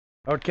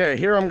Okay,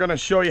 here I'm going to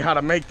show you how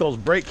to make those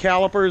brake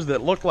calipers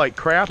that look like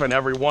crap, and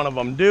every one of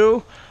them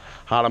do.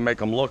 How to make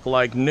them look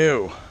like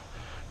new.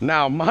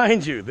 Now,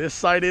 mind you, this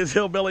site is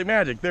hillbilly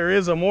magic. There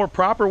is a more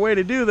proper way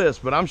to do this,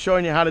 but I'm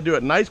showing you how to do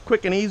it nice,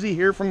 quick, and easy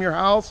here from your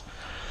house.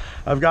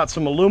 I've got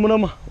some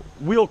aluminum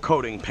wheel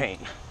coating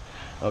paint.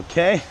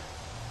 Okay,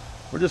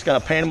 we're just going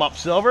to paint them up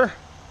silver.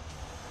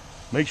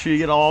 Make sure you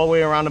get all the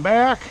way around the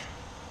back.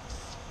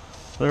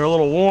 They're a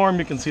little warm.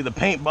 You can see the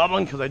paint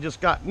bubbling because I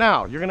just got...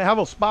 Now, you're going to have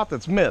a spot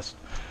that's missed.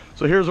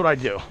 So here's what I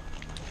do.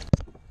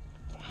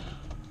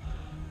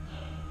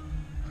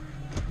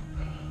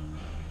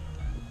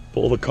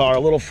 Pull the car a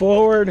little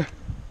forward.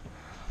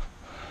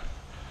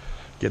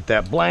 Get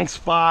that blank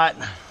spot.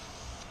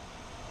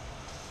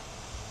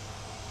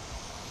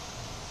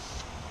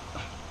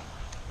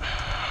 I'm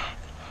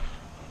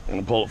going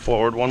to pull it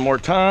forward one more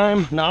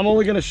time. Now I'm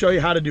only going to show you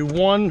how to do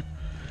one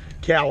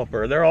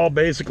caliper. They're all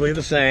basically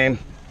the same.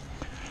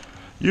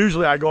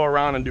 Usually I go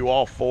around and do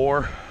all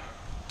four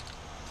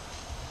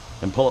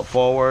and pull it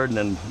forward and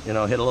then, you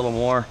know, hit a little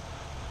more.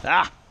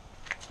 I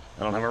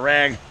don't have a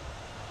rag.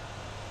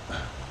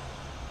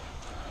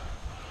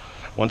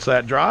 Once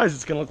that dries,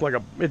 it's gonna look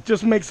like it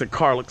just makes the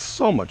car look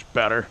so much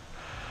better.